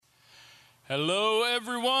Hello,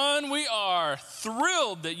 everyone. We are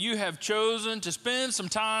thrilled that you have chosen to spend some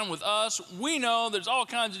time with us. We know there's all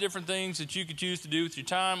kinds of different things that you could choose to do with your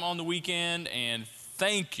time on the weekend, and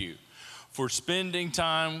thank you for spending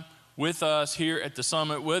time with us here at the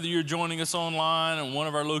Summit, whether you're joining us online in one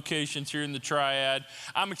of our locations here in the Triad.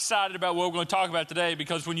 I'm excited about what we're going to talk about today,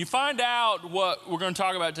 because when you find out what we're going to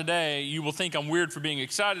talk about today, you will think I'm weird for being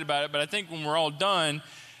excited about it, but I think when we're all done,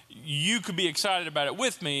 you could be excited about it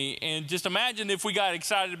with me, and just imagine if we got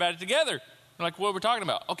excited about it together. Like what we're talking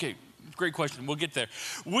about. Okay, great question. We'll get there.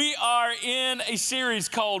 We are in a series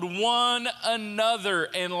called One Another,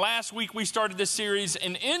 and last week we started this series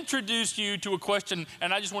and introduced you to a question,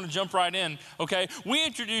 and I just want to jump right in, okay? We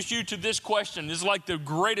introduced you to this question. This is like the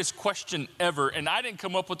greatest question ever, and I didn't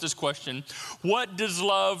come up with this question. What does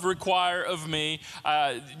love require of me?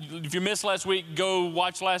 If you missed last week, go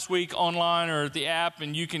watch last week online or at the app,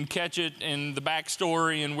 and you can catch it and the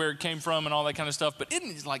backstory and where it came from and all that kind of stuff. But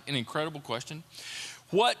isn't it like an incredible question?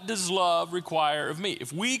 What does love require of me?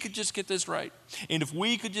 If we could just get this right, and if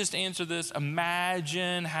we could just answer this,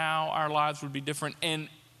 imagine how our lives would be different, and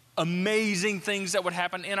amazing things that would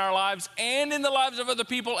happen in our lives and in the lives of other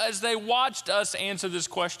people as they watched us answer this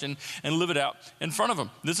question and live it out in front of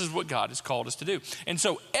them. This is what God has called us to do. And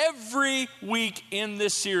so every week in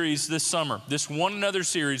this series this summer, this One Another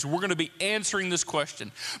series, we're going to be answering this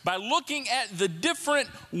question by looking at the different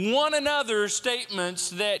one another statements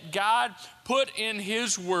that God put in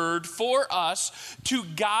His Word for us to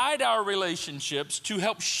guide our relationships, to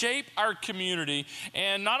help shape our community,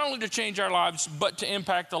 and not only to change our lives, but to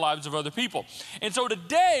impact the lives of other people. And so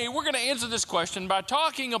today, we're going to answer this question by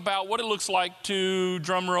talking about what it looks like to,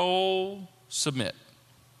 drumroll, submit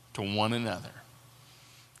to one another.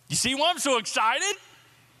 You see why I'm so excited?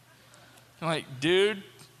 I'm like, dude,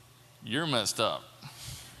 you're messed up.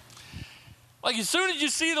 Like, as soon as you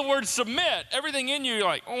see the word submit, everything in you, you're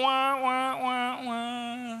like, wah, wah, wah,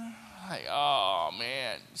 wah. Like, oh,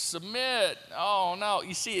 man, submit. Oh, no.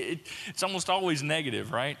 You see, it's almost always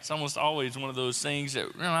negative, right? It's almost always one of those things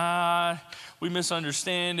that we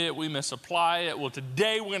misunderstand it, we misapply it. Well,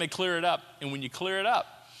 today we're going to clear it up. And when you clear it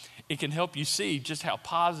up, it can help you see just how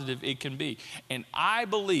positive it can be. And I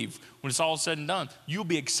believe when it's all said and done, you'll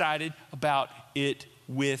be excited about it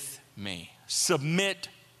with me. Submit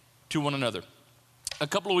to one another. A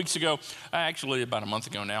couple of weeks ago, actually about a month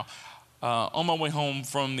ago now, on my way home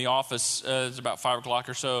from the office, it's about 5 o'clock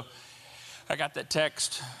or so, I got that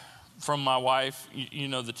text from my wife. You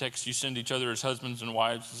know the text you send each other as husbands and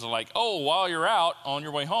wives. It's like, oh, while you're out on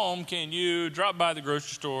your way home, can you drop by the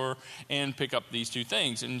grocery store and pick up these two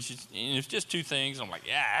things? And it's just two things. I'm like,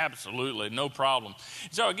 yeah, absolutely, no problem.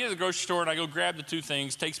 So I get to the grocery store and I go grab the two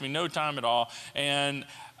things. Takes me no time at all. And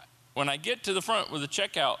when I get to the front where the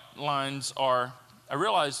checkout lines are, I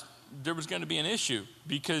realized there was going to be an issue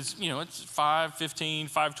because, it's 5:15,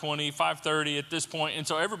 5:20, 5:30 at this point, and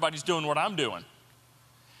so everybody's doing what I'm doing.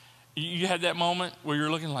 You had that moment where you're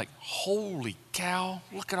looking like, holy cow,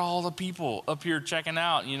 look at all the people up here checking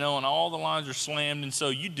out, and all the lines are slammed, and so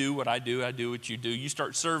you do what I do, I do what you do. You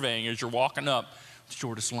start surveying as you're walking up.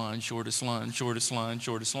 Shortest line, shortest line, shortest line,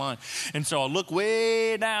 shortest line. And so I look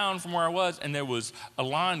way down from where I was, and there was a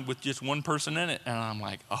line with just one person in it. And I'm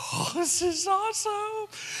like, oh, this is awesome.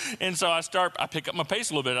 And so I pick up my pace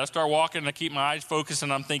a little bit. I start walking, and I keep my eyes focused,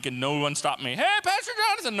 and I'm thinking, no one stopped me. Hey, Pastor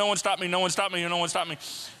Jonathan, no one stopped me, no one stopped me, no one stopped me,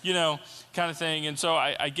 kind of thing. And so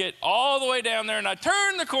I get all the way down there, and I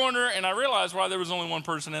turn the corner, and I realize why there was only one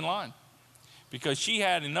person in line. Because she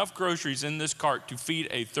had enough groceries in this cart to feed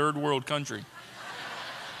a third world country.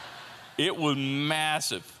 It was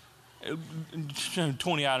massive,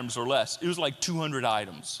 20 items or less. It was like 200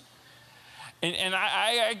 items. And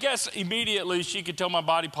I guess immediately she could tell my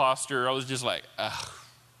body posture. I was just like, ugh.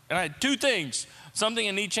 And I had two things, something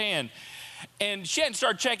in each hand. And she hadn't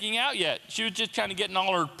started checking out yet. She was just kind of getting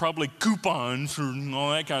all her probably coupons or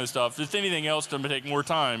all that kind of stuff. Just anything else to take more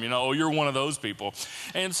time, oh, you're one of those people.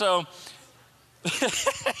 And so, you know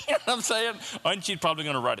what I'm saying? And she's probably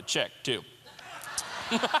going to write a check too.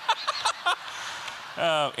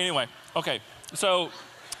 Anyway, okay, so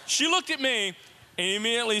she looked at me and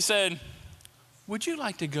immediately said, would you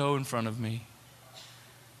like to go in front of me?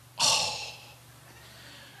 Oh,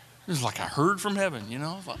 it was like I heard from heaven,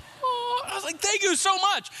 I was like, thank you so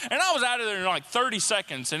much. And I was out of there in like 30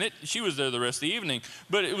 seconds, and she was there the rest of the evening,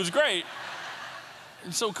 but it was great.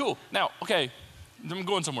 It's so cool. Now, okay, I'm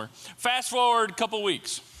going somewhere. Fast forward a couple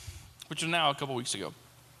weeks, which is now a couple weeks ago.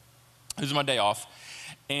 It was my day off.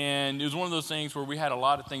 And it was one of those things where we had a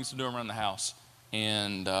lot of things to do around the house.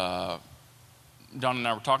 And Dawn and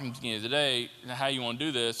I were talking together today, how you want to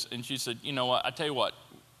do this? And she said, you know what, I tell you what,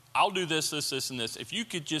 I'll do this, this, this, and this. If you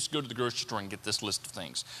could just go to the grocery store and get this list of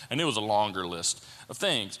things. And it was a longer list of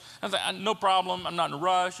things. I thought, no problem. I'm not in a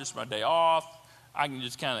rush. It's my day off. I can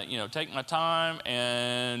just kind of, take my time.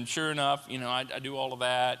 And sure enough, I do all of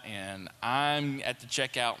that. And I'm at the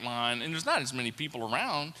checkout line. And there's not as many people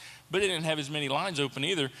around, but it didn't have as many lines open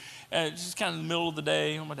either. It's just kind of the middle of the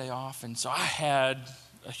day on my day off. And so I had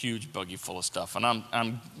a huge buggy full of stuff. And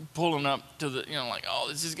I'm pulling up to the, oh,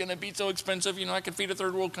 this is going to be so expensive. I could feed a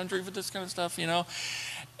third world country for this kind of stuff,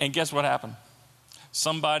 And guess what happened?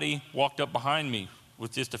 Somebody walked up behind me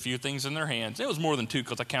with just a few things in their hands. It was more than 2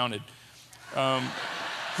 because I counted.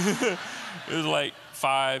 It was like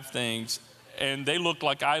 5 things. And they looked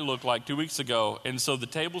like I looked like 2 weeks ago. And so the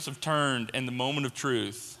tables have turned in the moment of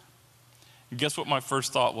truth. And guess what my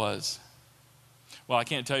first thought was? Well, I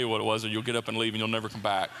can't tell you what it was, or you'll get up and leave and you'll never come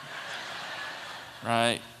back.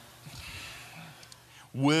 Right?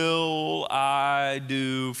 Will I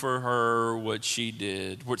do for her what she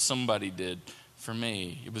did, what somebody did for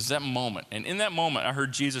me? It was that moment. And in that moment, I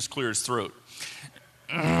heard Jesus clear his throat.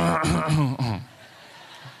 Like,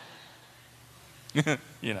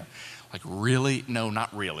 really? No,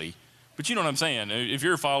 not really. But you know what I'm saying. If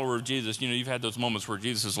you're a follower of Jesus, you've had those moments where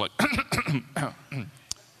Jesus is like,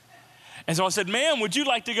 and so I said, ma'am, would you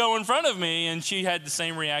like to go in front of me? And she had the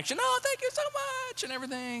same reaction. Oh, thank you so much, and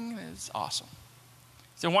everything. It's awesome.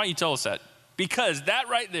 So why don't you tell us that? Because that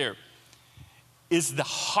right there is the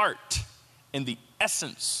heart and the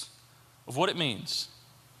essence of what it means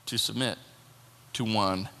to submit to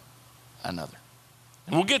one another.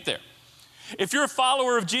 And we'll get there. If you're a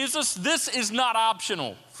follower of Jesus, this is not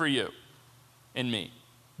optional for you and me.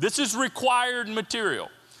 This is required material.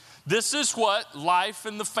 This is what life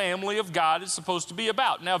in the family of God is supposed to be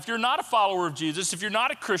about. Now, if you're not a follower of Jesus, if you're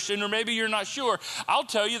not a Christian, or maybe you're not sure, I'll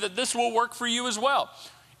tell you that this will work for you as well.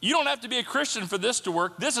 You don't have to be a Christian for this to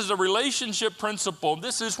work. This is a relationship principle.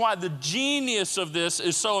 This is why the genius of this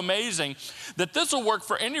is so amazing, that this will work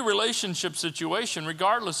for any relationship situation,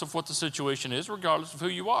 regardless of what the situation is, regardless of who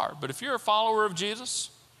you are. But if you're a follower of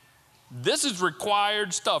Jesus, this is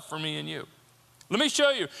required stuff for me and you. Let me show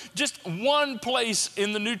you just one place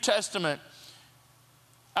in the New Testament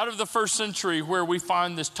out of the first century where we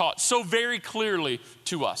find this taught so very clearly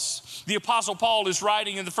to us. The Apostle Paul is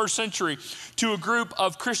writing in the first century to a group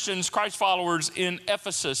of Christians, Christ followers in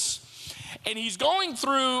Ephesus. And he's going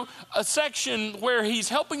through a section where he's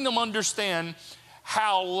helping them understand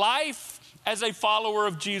how life as a follower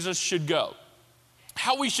of Jesus should go,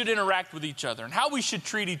 how we should interact with each other, and how we should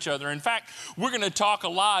treat each other. In fact, we're going to talk a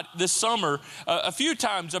lot this summer, a few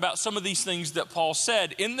times, about some of these things that Paul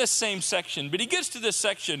said in this same section. But he gets to this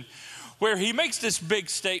section where he makes this big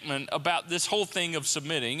statement about this whole thing of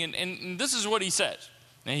submitting, and this is what he says.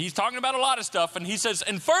 And he's talking about a lot of stuff, and he says,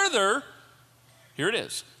 and further, here it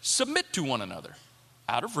is, submit to one another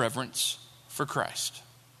out of reverence for Christ.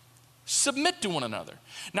 Submit to one another.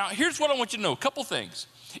 Now, here's what I want you to know, a couple things.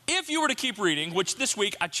 If you were to keep reading, which this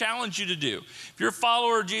week I challenge you to do, if you're a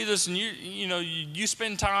follower of Jesus and you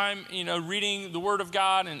spend time reading the Word of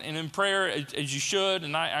God and in prayer as you should,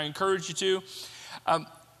 and I encourage you to,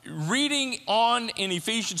 reading on in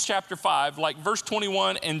Ephesians chapter 5, like verse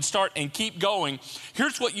 21, and keep going,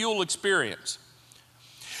 here's what you'll experience.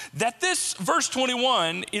 That this verse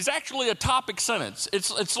 21 is actually a topic sentence.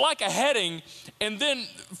 It's like a heading, and then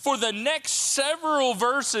for the next several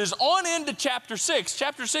verses on into chapter 6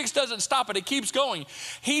 doesn't stop it, it keeps going.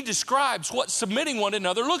 He describes what submitting one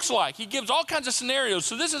another looks like. He gives all kinds of scenarios.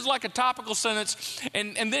 So this is like a topical sentence,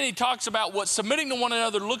 and then he talks about what submitting to one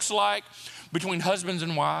another looks like between husbands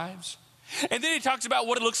and wives. And then he talks about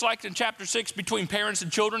what it looks like in chapter 6 between parents and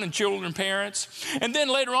children and parents. And then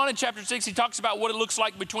later on in chapter 6, he talks about what it looks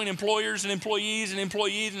like between employers and employees and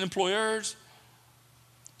employees and employers.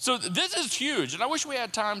 So this is huge. And I wish we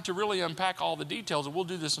had time to really unpack all the details, and we'll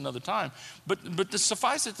do this another time. But to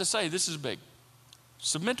suffice it to say, this is big.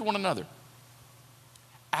 Submit to one another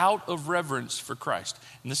out of reverence for Christ.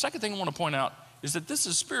 And the second thing I want to point out is that this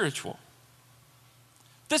is spiritual.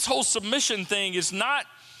 This whole submission thing is not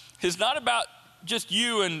about just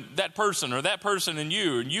you and that person, or that person and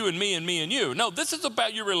you and me and me and you. No, this is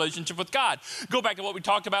about your relationship with God. Go back to what we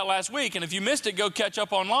talked about last week, and if you missed it, go catch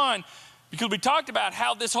up online, because we talked about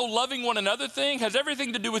how this whole loving one another thing has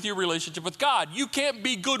everything to do with your relationship with God. You can't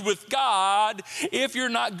be good with God if you're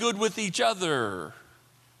not good with each other.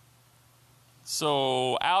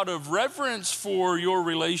 So out of reverence for your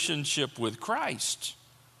relationship with Christ,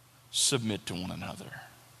 submit to one another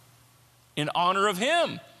in honor of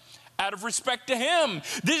Him. Out of respect to Him.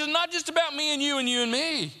 This is not just about me and you and you and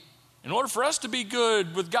me. In order for us to be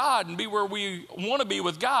good with God and be where we want to be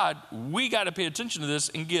with God, we got to pay attention to this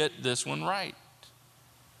and get this one right.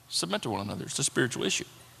 Submit to one another. It's a spiritual issue.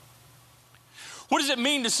 What does it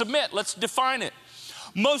mean to submit? Let's define it.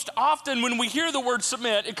 Most often when we hear the word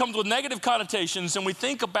submit, it comes with negative connotations and we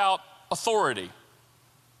think about authority.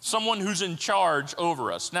 Someone who's in charge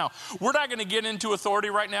over us. Now, we're not going to get into authority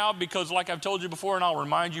right now because like I've told you before, and I'll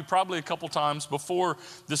remind you probably a couple times before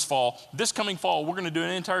this coming fall, we're going to do an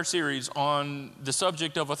entire series on the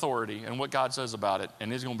subject of authority and what God says about it.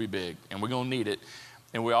 And it's going to be big and we're going to need it.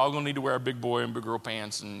 And we're all going to need to wear our big boy and big girl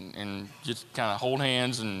pants and just kind of hold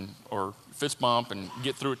hands or fist bump and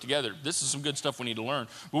get through it together. This is some good stuff we need to learn.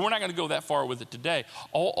 But we're not going to go that far with it today.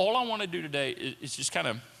 All I want to do today is just kind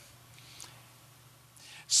of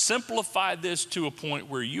simplify this to a point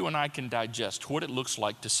where you and I can digest what it looks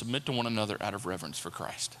like to submit to one another out of reverence for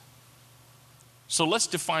Christ. So let's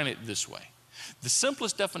define it this way. The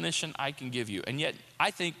simplest definition I can give you, and yet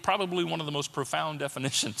I think probably one of the most profound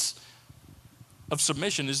definitions of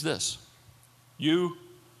submission is this: you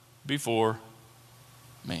before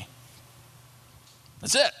me.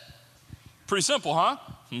 That's it. Pretty simple, huh?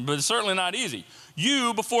 But it's certainly not easy.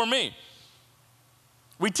 You before me.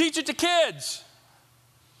 We teach it to kids.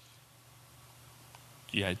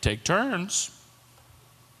 You had to take turns.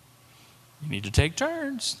 You need to take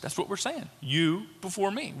turns. That's what we're saying. You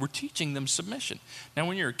before me. We're teaching them submission. Now,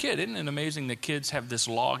 when you're a kid, isn't it amazing that kids have this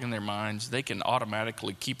log in their minds? They can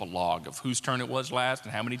automatically keep a log of whose turn it was last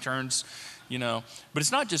and how many turns, But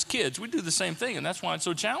it's not just kids. We do the same thing, and that's why it's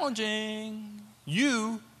so challenging.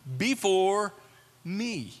 You before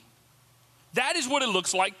me. That is what it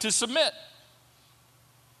looks like to submit.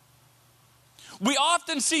 We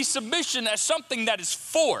often see submission as something that is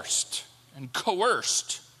forced and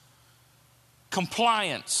coerced,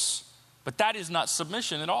 compliance, but that is not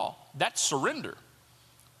submission at all. That's surrender.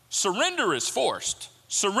 Surrender is forced.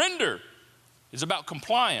 Surrender is about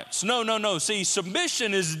compliance. No. See,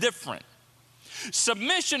 submission is different.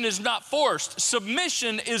 Submission is not forced.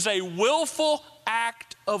 Submission is a willful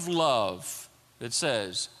act of love that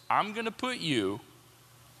says, I'm going to put you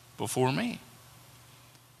before me.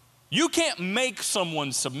 You can't make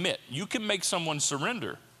someone submit. You can make someone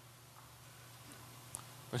surrender.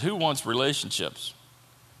 But who wants relationships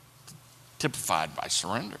typified by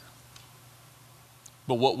surrender?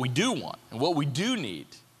 But what we do want and what we do need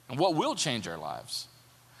and what will change our lives,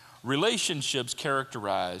 relationships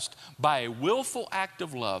characterized by a willful act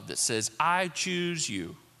of love that says, I choose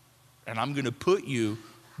you and I'm going to put you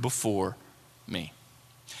before me.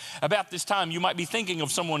 About this time, you might be thinking of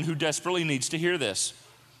someone who desperately needs to hear this.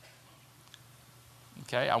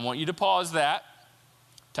 Okay, I want you to pause that,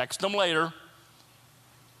 text them later,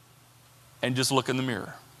 and just look in the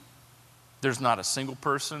mirror. There's not a single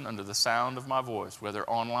person under the sound of my voice, whether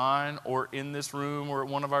online or in this room or at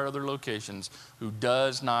one of our other locations, who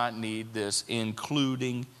does not need this,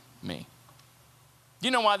 including me. Do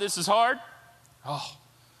you know why this is hard?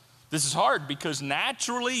 This is hard because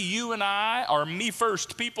naturally you and I are me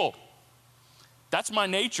first people. That's my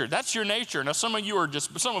nature. That's your nature. Now, some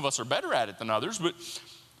of us are better at it than others, but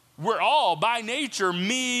we're all by nature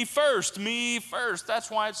me first, me first.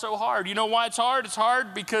 That's why it's so hard. You know why it's hard? It's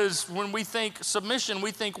hard because when we think submission,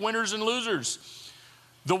 we think winners and losers.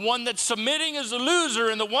 The one that's submitting is the loser,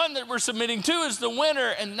 and the one that we're submitting to is the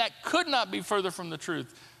winner, and that could not be further from the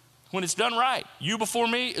truth. When it's done right, you before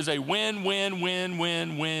me is a win, win, win,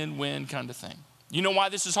 win, win, win kind of thing. You know why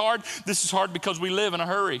this is hard? This is hard because we live in a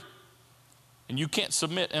hurry. And you can't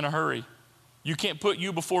submit in a hurry. You can't put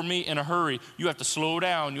you before me in a hurry. You have to slow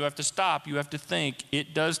down. You have to stop. You have to think.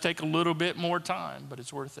 It does take a little bit more time, but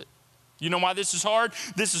it's worth it. You know why this is hard?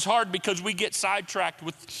 This is hard because we get sidetracked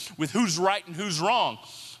with who's right and who's wrong.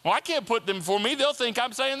 Well, I can't put them before me. They'll think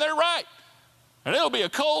I'm saying they're right. And it'll be a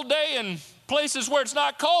cold day in places where it's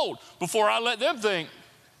not cold before I let them think.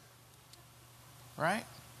 Right?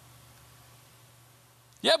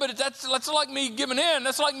 Yeah, but that's like me giving in.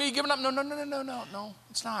 That's like me giving up. No,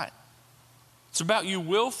 it's not. It's about you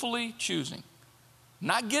willfully choosing.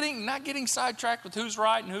 Not getting sidetracked with who's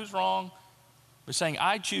right and who's wrong, but saying,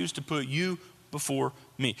 I choose to put you before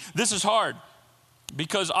me. This is hard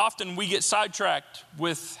because often we get sidetracked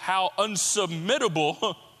with how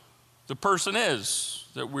unsubmittable the person is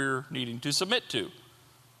that we're needing to submit to.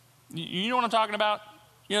 You know what I'm talking about?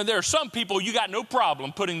 There are some people you got no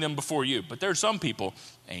problem putting them before you, but there are some people,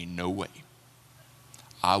 ain't no way.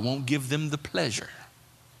 I won't give them the pleasure.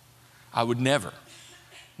 I would never.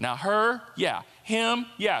 Now her, yeah. Him,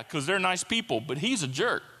 yeah, because they're nice people, but he's a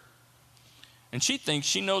jerk. And she thinks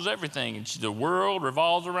she knows everything, and the world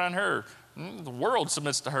revolves around her. The world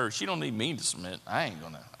submits to her. She don't need me to submit. I'm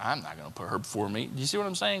not gonna put her before me. Do you see what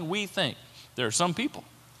I'm saying? We think there are some people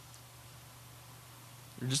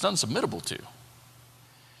you're just unsubmittable to.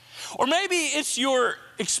 Or maybe it's your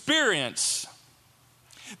experience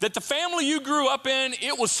that the family you grew up in,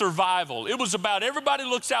 it was survival. It was about everybody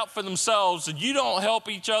looks out for themselves, and you don't help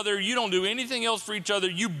each other. You don't do anything else for each other.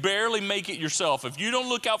 You barely make it yourself. If you don't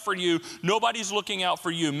look out for you, nobody's looking out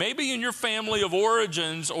for you. Maybe in your family of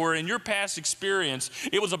origins or in your past experience,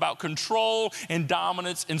 it was about control and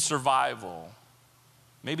dominance and survival.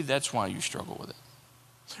 Maybe that's why you struggle with it.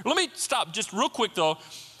 Let me stop just real quick, though,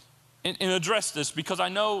 and address this, because I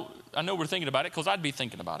know we're thinking about it, because I'd be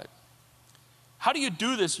thinking about it. How do you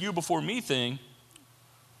do this you before me thing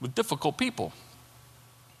with difficult people?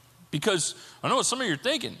 Because I know what some of you are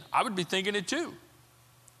thinking. I would be thinking it too.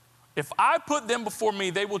 If I put them before me,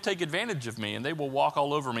 they will take advantage of me and they will walk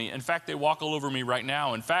all over me. In fact, they walk all over me right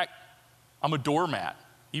now. In fact, I'm a doormat,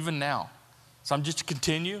 even now. So I'm just to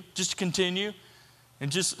continue,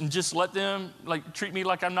 and just let them treat me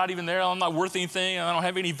like I'm not even there. I'm not worth anything. I don't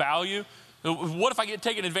have any value. What if I get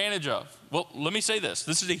taken advantage of? Well, let me say this.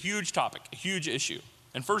 This is a huge topic, a huge issue.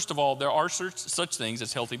 And first of all, there are such things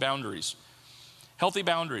as healthy boundaries. Healthy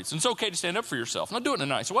boundaries. And it's okay to stand up for yourself. Now, do it in a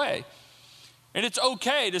nice way. And it's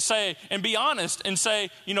okay to say and be honest and say,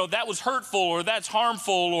 that was hurtful or that's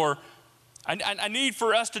harmful, or I need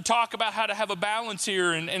for us to talk about how to have a balance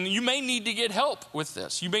here. And you may need to get help with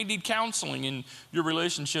this. You may need counseling in your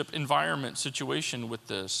relationship environment situation with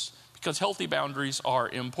this, because healthy boundaries are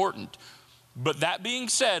important. But that being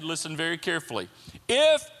said, listen very carefully.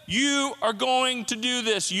 If you are going to do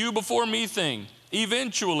this you before me thing,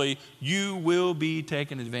 eventually you will be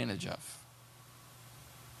taken advantage of.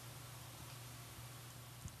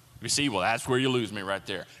 You see, well, that's where you lose me right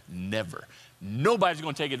there. Never. Nobody's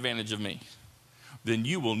going to take advantage of me. Then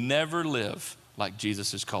you will never live like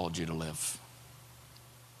Jesus has called you to live.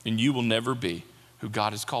 And you will never be who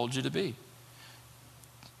God has called you to be.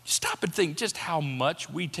 Stop and think just how much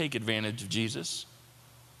we take advantage of Jesus.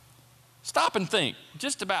 Stop and think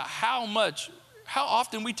just about how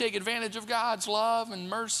often we take advantage of God's love and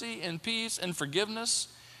mercy and peace and forgiveness.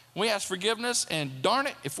 We ask forgiveness, and darn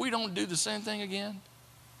it, if we don't do the same thing again.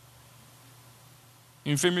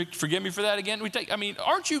 You forgive me for that again?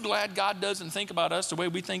 Aren't you glad God doesn't think about us the way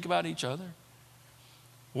we think about each other?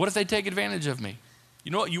 What if they take advantage of me? You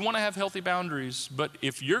know what? You want to have healthy boundaries, but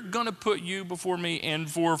if you're going to put you before me, and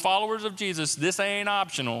for followers of Jesus, this ain't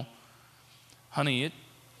optional, honey,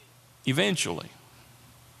 eventually,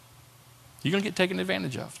 you're going to get taken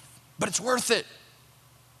advantage of. But it's worth it.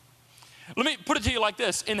 Let me put it to you like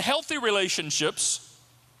this. In healthy relationships,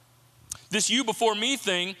 this you before me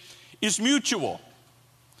thing is mutual.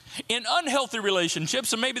 In unhealthy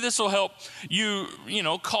relationships, and maybe this will help you,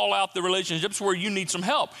 call out the relationships where you need some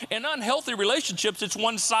help. In unhealthy relationships, it's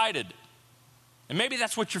one-sided. And maybe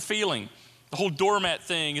that's what you're feeling. The whole doormat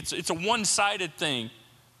thing, it's a one-sided thing.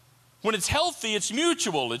 When it's healthy, it's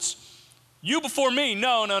mutual. It's you before me.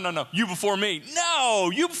 No. You before me.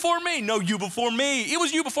 No, you before me. No, you before me. It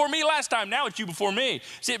was you before me last time. Now it's you before me.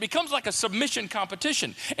 See, it becomes like a submission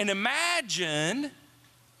competition. And imagine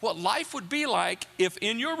what life would be like if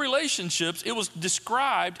in your relationships it was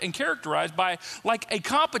described and characterized by like a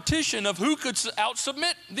competition of who could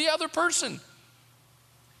out-submit the other person.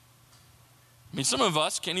 Some of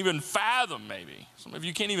us can't even fathom, maybe. Some of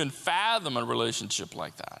you can't even fathom a relationship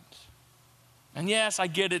like that. And yes, I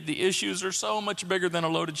get it. The issues are so much bigger than a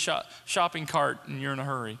loaded shopping cart and you're in a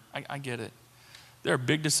hurry. I get it. There are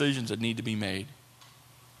big decisions that need to be made.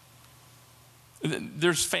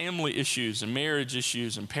 There's family issues and marriage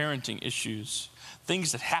issues and parenting issues,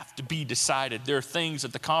 things that have to be decided. There are things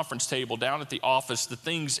at the conference table, down at the office, the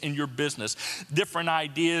things in your business, different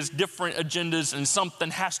ideas, different agendas, and something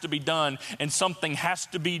has to be done and something has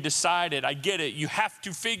to be decided. I get it. You have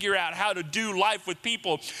to figure out how to do life with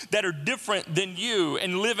people that are different than you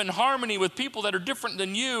and live in harmony with people that are different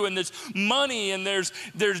than you. And there's money and there's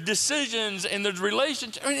decisions and there's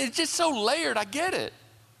relationships. It's just so layered. I get it.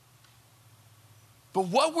 But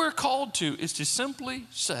what we're called to is to simply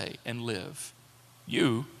say and live,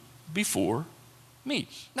 you before me.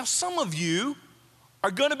 Now, some of you are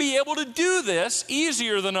going to be able to do this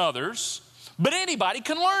easier than others, but anybody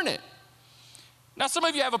can learn it. Now, some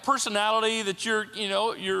of you have a personality that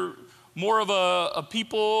you're more of a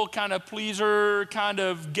people kind of pleaser, kind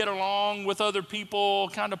of get along with other people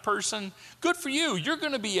kind of person. Good for you. You're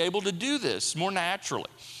going to be able to do this more naturally.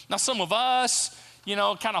 Now, some of us,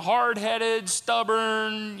 kind of hard-headed,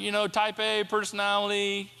 stubborn, type A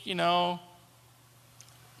personality,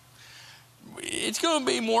 it's going to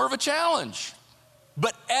be more of a challenge.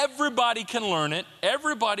 But everybody can learn it.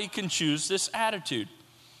 Everybody can choose this attitude.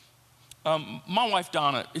 My wife,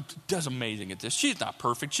 Donna, does amazing at this. She's not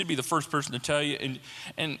perfect. She'd be the first person to tell you.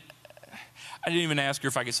 And I didn't even ask her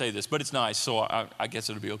if I could say this, but it's nice, so I guess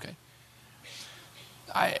it'll be okay.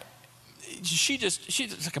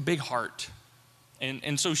 She's like a big heart.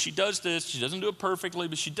 And so she does this. She doesn't do it perfectly,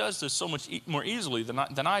 but she does this so much more easily than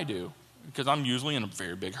I do, because I'm usually in a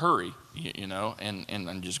very big hurry, you know, and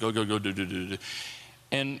I'm just go, do.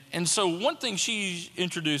 And so one thing she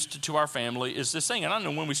introduced to our family is this thing, and I don't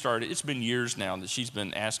know when we started. It's been years now that she's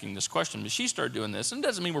been asking this question, but she started doing this. And it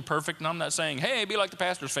doesn't mean we're perfect, and I'm not saying, hey, be like the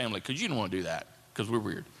pastor's family, because you don't want to do that, because we're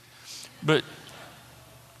weird. But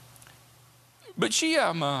she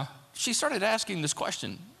started asking this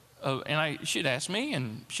question, and she'd ask me,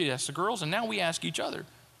 and she'd ask the girls, and now we ask each other.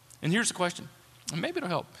 And here's the question, and maybe it'll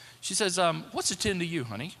help. She says, what's a 10 to you,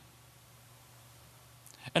 honey?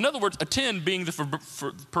 In other words, a 10 being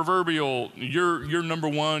the proverbial, you're number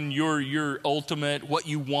one, you're ultimate, what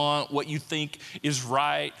you want, what you think is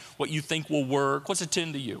right, what you think will work. What's a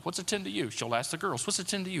 10 to you? What's a 10 to you? She'll ask the girls, what's a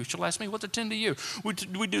 10 to you? She'll ask me, what's a 10 to you?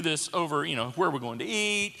 We do this over, you know, where we're going to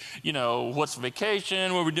eat, you know, what's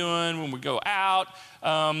vacation, what we're doing when we go out,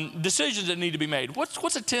 decisions that need to be made.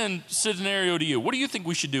 What's a 10 scenario to you? What do you think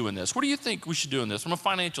we should do in this? What do you think we should do in this from a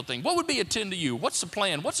financial thing? What would be a 10 to you? What's the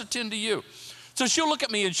plan? What's a 10 to you? So she'll look at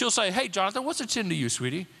me and she'll say, hey, Jonathan, what's a 10 to you,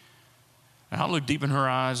 sweetie? And I'll look deep in her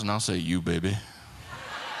eyes and I'll say, you, baby.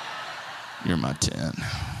 You're my 10.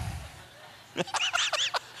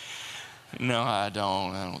 No, I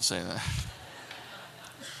don't say that.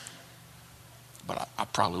 But I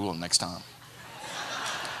probably will next time.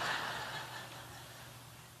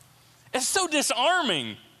 It's so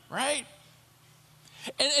disarming, right?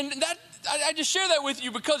 And that I just share that with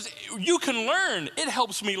you because you can learn. It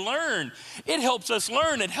helps me learn. It helps us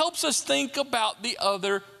learn. It helps us think about the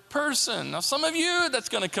other person. Now, some of you, that's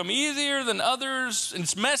going to come easier than others.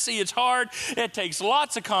 It's messy. It's hard. It takes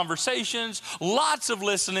lots of conversations, lots of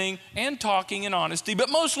listening and talking and honesty,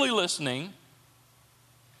 but mostly listening.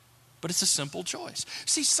 But it's a simple choice.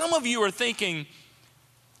 See, some of you are thinking,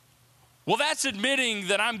 well, that's admitting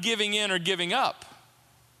that I'm giving in or giving up.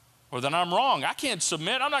 Or that I'm wrong. I can't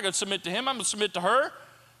submit. I'm not going to submit to him. I'm going to submit to her.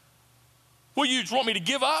 Well, you just want me to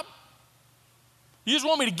give up? You just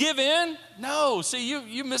want me to give in? No. See,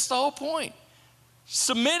 you missed the whole point.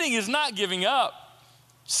 Submitting is not giving up.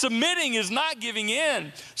 Submitting is not giving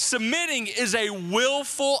in. Submitting is a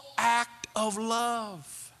willful act of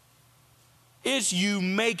love. It's you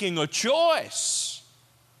making a choice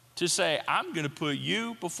to say, I'm going to put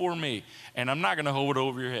you before me, and I'm not going to hold it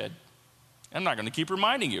over your head. I'm not going to keep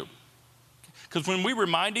reminding you. Because when we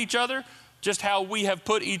remind each other just how we have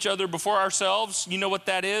put each other before ourselves, you know what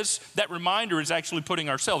that is? That reminder is actually putting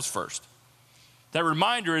ourselves first. That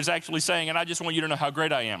reminder is actually saying, and I just want you to know how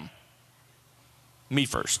great I am. Me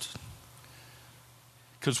first.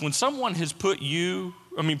 Because when someone has put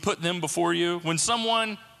them before you, when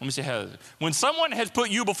someone has put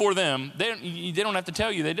you before them, they don't have to tell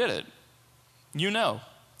you they did it. You know.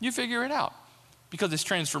 You figure it out. Because it's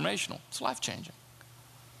transformational. It's life-changing.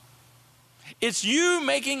 It's you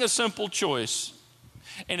making a simple choice.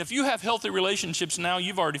 And if you have healthy relationships now,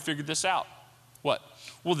 you've already figured this out. What?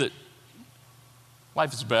 Well, that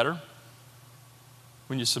life is better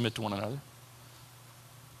when you submit to one another.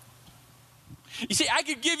 You see, I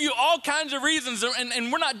could give you all kinds of reasons,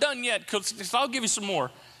 and we're not done yet, because I'll give you some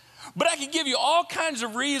more. But I could give you all kinds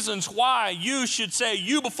of reasons why you should say,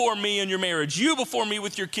 you before me in your marriage, you before me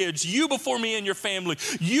with your kids, you before me in your family,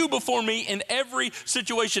 you before me in every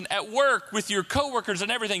situation at work with your coworkers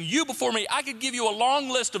and everything, you before me. I could give you a long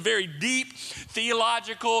list of very deep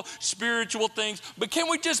theological, spiritual things, but can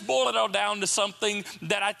we just boil it all down to something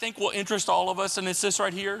that I think will interest all of us, and it's this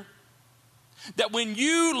right here? That when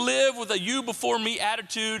you live with a you before me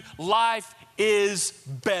attitude, life is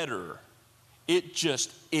better. It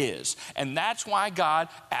just is. And that's why God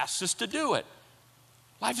asks us to do it.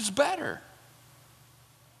 Life is better.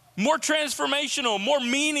 More transformational, more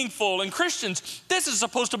meaningful. And Christians, this is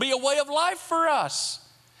supposed to be a way of life for us.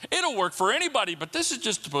 It'll work for anybody, but this is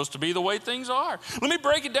just supposed to be the way things are. Let me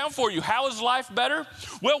break it down for you. How is life better?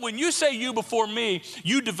 Well, when you say you before me,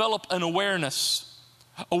 you develop an awareness.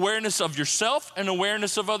 Awareness of yourself and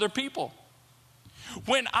awareness of other people.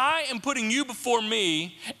 When I am putting you before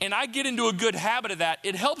me and I get into a good habit of that,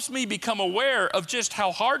 it helps me become aware of just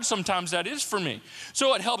how hard sometimes that is for me.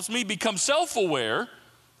 So it helps me become self-aware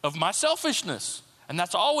of my selfishness. And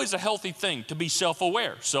that's always a healthy thing, to be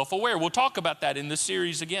self-aware. Self-aware. We'll talk about that in this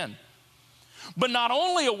series again. But not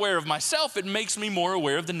only aware of myself, it makes me more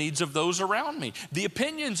aware of the needs of those around me, the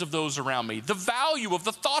opinions of those around me, the value of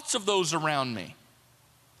the thoughts of those around me.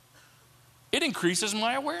 It increases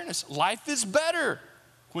my awareness. Life is better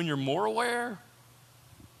when you're more aware.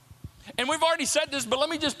 And we've already said this, but let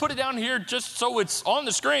me just put it down here just so it's on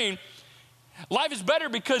the screen. Life is better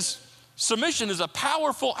because submission is a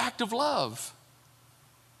powerful act of love.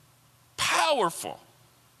 Powerful.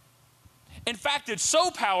 In fact, it's so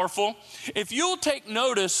powerful, if you'll take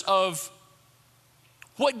notice of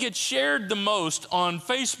what gets shared the most on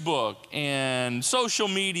Facebook and social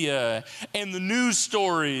media and the news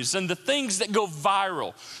stories and the things that go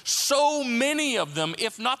viral, so many of them,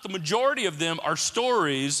 if not the majority of them, are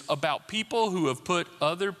stories about people who have put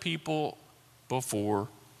other people before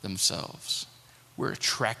themselves. We're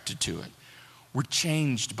attracted to it. We're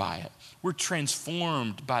changed by it. We're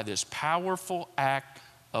transformed by this powerful act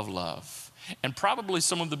of love. And probably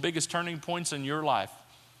some of the biggest turning points in your life,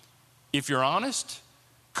 if you're honest,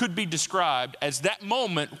 could be described as that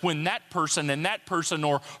moment when that person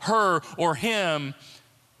or her or him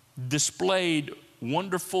displayed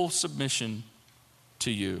wonderful submission to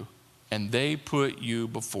you, and they put you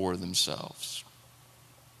before themselves.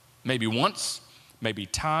 Maybe once, maybe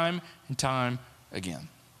time and time again.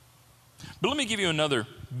 But let me give you another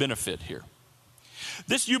benefit here.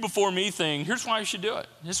 This you before me thing, here's why you should do it.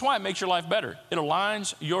 This is why it makes your life better. It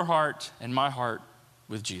aligns your heart and my heart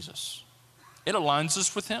with Jesus. It aligns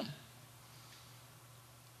us with him.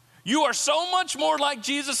 You are so much more like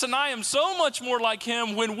Jesus, and I am so much more like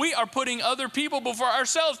him when we are putting other people before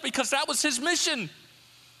ourselves, because that was his mission.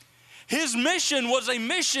 His mission was a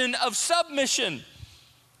mission of submission.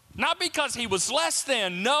 Not because he was less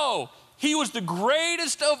than, no. He was the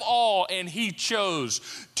greatest of all, and he chose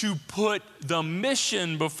to put the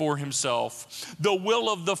mission before himself, the will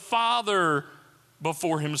of the Father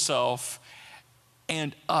before himself,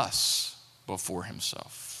 and us before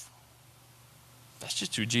himself. That's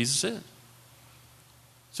just who Jesus is.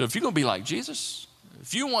 So if you're going to be like Jesus,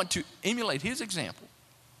 if you want to emulate his example,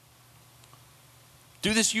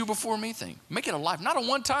 do this you before me thing. Make it a life, not a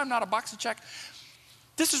one time, not a box of check.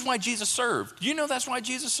 This is why Jesus served. Do you know that's why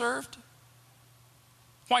Jesus served?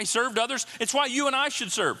 Why he served others? It's why you and I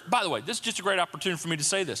should serve. By the way, this is just a great opportunity for me to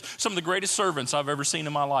say this. Some of the greatest servants I've ever seen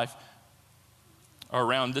in my life are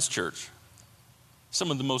around this church. Some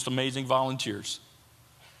of the most amazing volunteers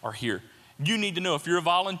are here. You need to know, if you're a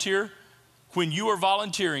volunteer, when you are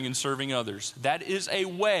volunteering and serving others, that is a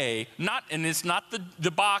way, and it's not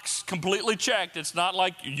the box completely checked. It's not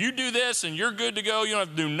like you do this and you're good to go. You don't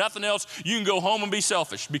have to do nothing else. You can go home and be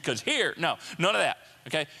selfish because here, no, none of that.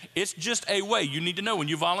 Okay, it's just a way. You need to know when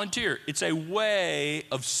you volunteer, it's a way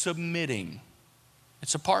of submitting.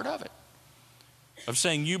 It's a part of it, of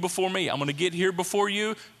saying you before me. I'm going to get here before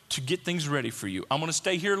you to get things ready for you. I'm going to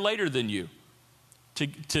stay here later than you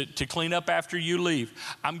to clean up after you leave.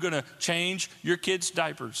 I'm going to change your kids'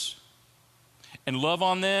 diapers and love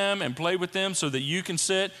on them and play with them so that you can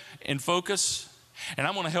sit and focus. And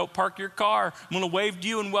I'm going to help park your car. I'm going to wave to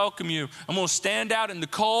you and welcome you. I'm going to stand out in the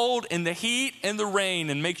cold, in the heat, and the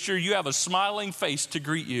rain and make sure you have a smiling face to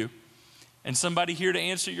greet you. And somebody here to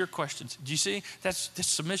answer your questions. Do you see? That's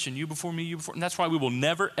submission. You before me, you before. And that's why we will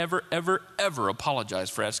never, ever, ever, ever apologize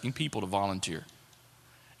for asking people to volunteer.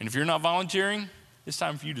 And if you're not volunteering, it's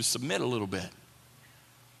time for you to submit a little bit.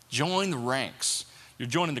 Join the ranks. You're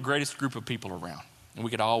joining the greatest group of people around. And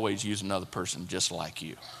we could always use another person just like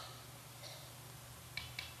you.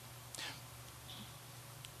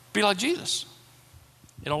 Be like Jesus.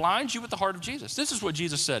 It aligns you with the heart of Jesus. This is what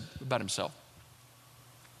Jesus said about himself.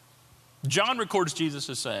 John records Jesus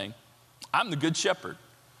as saying, I'm the good shepherd.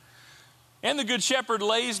 And the good shepherd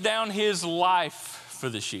lays down his life for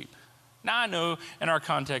the sheep. Now I know in our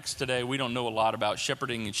context today, we don't know a lot about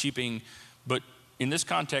shepherding and sheeping, but in this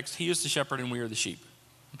context, he is the shepherd and we are the sheep.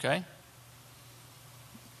 Okay?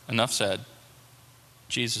 Enough said.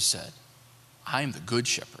 Jesus said, I am the good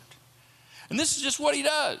shepherd. And this is just what he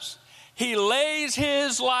does. He lays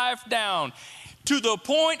his life down to the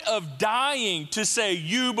point of dying to say,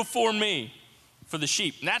 you before me, for the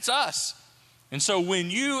sheep. And that's us. And so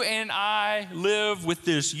when you and I live with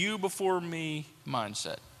this you before me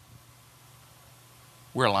mindset,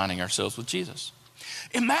 we're aligning ourselves with Jesus.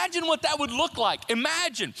 Imagine what that would look like.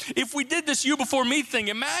 Imagine if we did this you before me thing.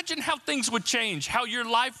 Imagine how things would change, how your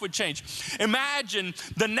life would change. Imagine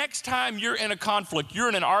the next time you're in a conflict, you're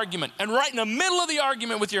in an argument, and right in the middle of the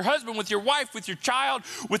argument with your husband, with your wife, with your child,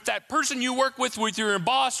 with that person you work with your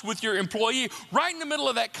boss, with your employee, right in the middle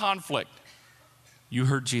of that conflict, you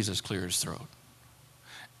heard Jesus clear his throat.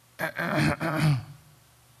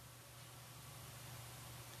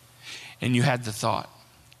 and you had the thought,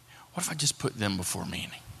 what if I just put them before me?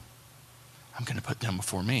 I'm going to put them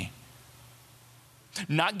before me.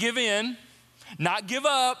 Not give in, not give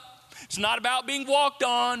up. It's not about being walked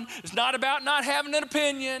on. It's not about not having an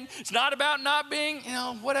opinion. It's not about not being,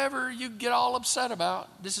 whatever you get all upset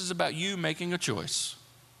about. This is about you making a choice.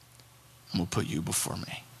 I'm going to put you before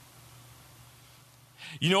me.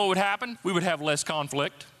 You know what would happen? We would have less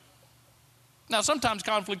conflict. Now, sometimes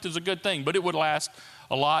conflict is a good thing, but it would last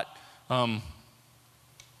a lot.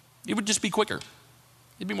 It would just be quicker.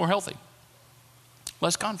 It'd be more healthy.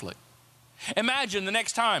 Less conflict. Imagine the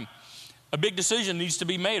next time a big decision needs to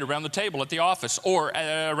be made around the table at the office, or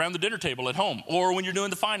around the dinner table at home, or when you're doing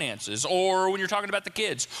the finances, or when you're talking about the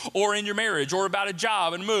kids, or in your marriage, or about a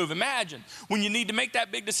job and move. Imagine when you need to make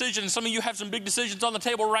that big decision, and some of you have some big decisions on the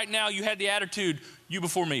table right now, you had the attitude, you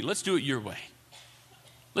before me. Let's do it your way.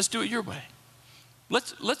 Let's do it your way.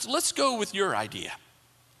 Let's go with your idea.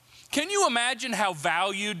 Can you imagine how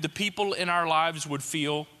valued the people in our lives would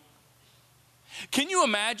feel? Can you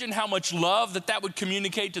imagine how much love that would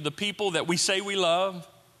communicate to the people that we say we love?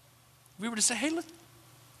 If we were to say, hey,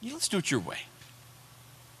 let's do it your way.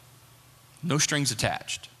 No strings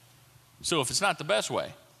attached. So if it's not the best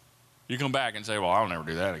way, you come back and say, well, I'll never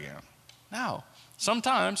do that again. No.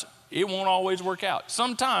 Sometimes it won't always work out.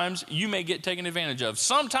 Sometimes you may get taken advantage of.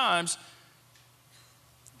 Sometimes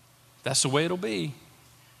that's the way it'll be.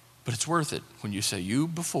 But it's worth it when you say you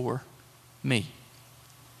before me.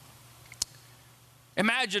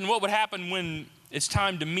 Imagine what would happen when it's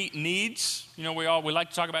time to meet needs. We like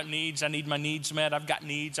to talk about needs. I need my needs met. I've got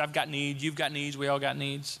needs. You've got needs. We all got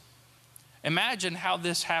needs. Imagine how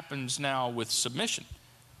this happens now with submission.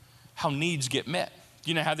 How needs get met.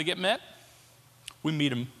 Do you know how they get met? We meet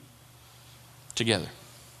them together.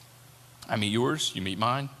 I meet yours, you meet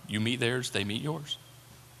mine, you meet theirs, they meet yours.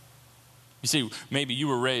 You see, maybe you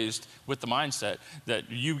were raised with the mindset that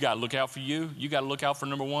you got to look out for you. You got to look out for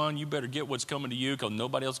number one. You better get what's coming to you because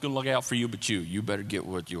nobody else is going to look out for you but you. You better get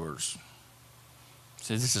what's yours.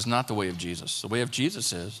 See, this is not the way of Jesus. The way of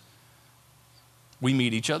Jesus is we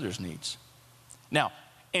meet each other's needs. Now,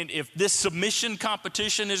 and if this submission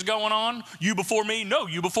competition is going on, you before me, no,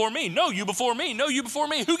 you before me, no, you before me, no, you before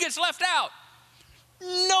me, who gets left out?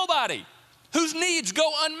 Nobody. Whose needs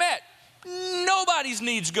go unmet? Nobody's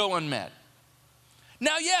needs go unmet.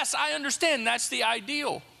 Now, yes, I understand that's the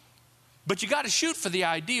ideal, but you got to shoot for the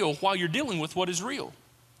ideal while you're dealing with what is real.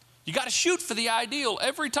 You got to shoot for the ideal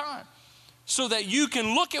every time so that you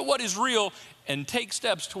can look at what is real and take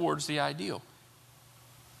steps towards the ideal.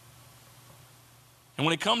 And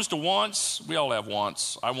when it comes to wants, we all have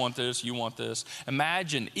wants. I want this, you want this.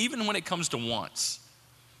 Imagine, even when it comes to wants,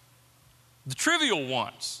 the trivial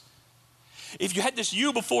wants, if you had this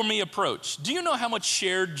you before me approach, do you know how much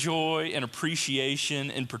shared joy and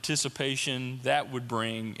appreciation and participation that would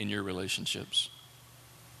bring in your relationships?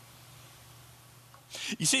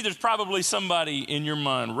 You see, there's probably somebody in your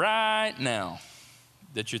mind right now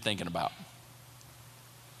that you're thinking about.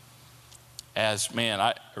 As, man,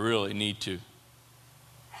 I really need to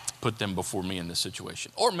put them before me in this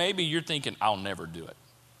situation. Or maybe you're thinking, I'll never do it.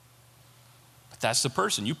 But that's the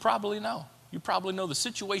person you probably know. You probably know the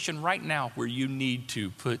situation right now where you need to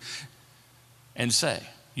put and say,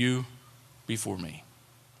 you before me.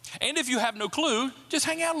 And if you have no clue, just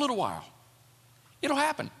hang out a little while. It'll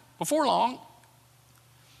happen. Before long,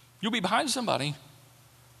 you'll be behind somebody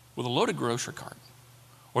with a loaded grocery cart.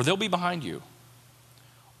 Or they'll be behind you.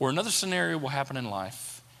 Or another scenario will happen in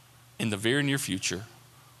life in the very near future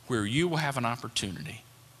where you will have an opportunity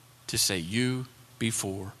to say, you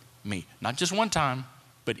before me. Not just one time,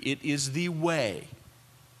 but it is the way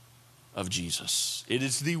of Jesus. It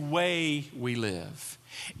is the way we live.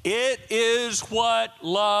 It is what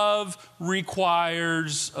love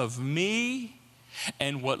requires of me,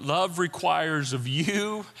 and what love requires of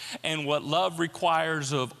you, and what love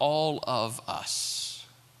requires of all of us.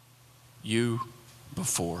 You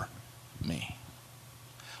before me.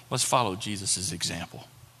 Let's follow Jesus' example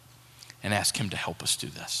and ask him to help us do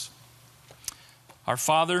this. Our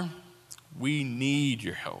Father, we need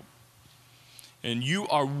your help. And you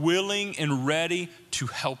are willing and ready to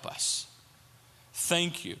help us.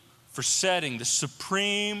 Thank you for setting the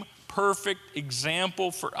supreme, perfect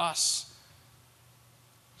example for us.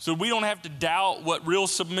 So we don't have to doubt what real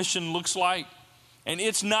submission looks like. And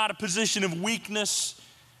it's not a position of weakness.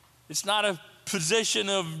 It's not a position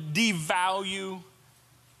of devalue.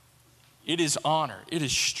 It is honor. It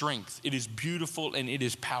is strength. It is beautiful and it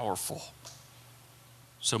is powerful.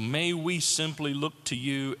 So may we simply look to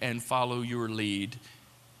you and follow your lead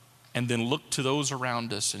and then look to those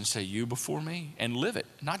around us and say, you before me, and live it.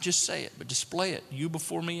 Not just say it, but display it. You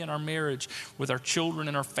before me in our marriage, with our children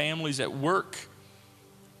and our families, at work,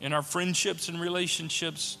 in our friendships and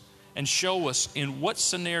relationships, and show us in what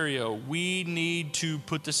scenario we need to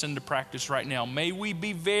put this into practice right now. May we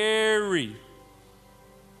be very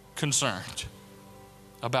concerned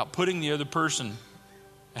about putting the other person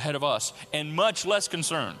ahead of us, and much less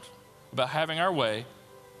concerned about having our way,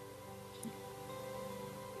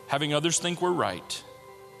 having others think we're right,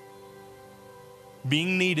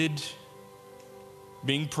 being needed,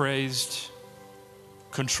 being praised,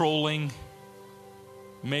 controlling.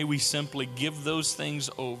 May we simply give those things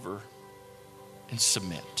over and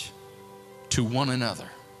submit to one another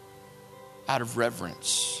out of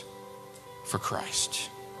reverence for Christ.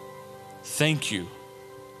 Thank you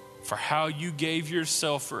for how you gave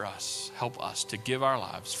yourself for us. Help us to give our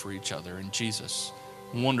lives for each other in Jesus'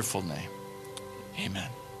 wonderful name. Amen.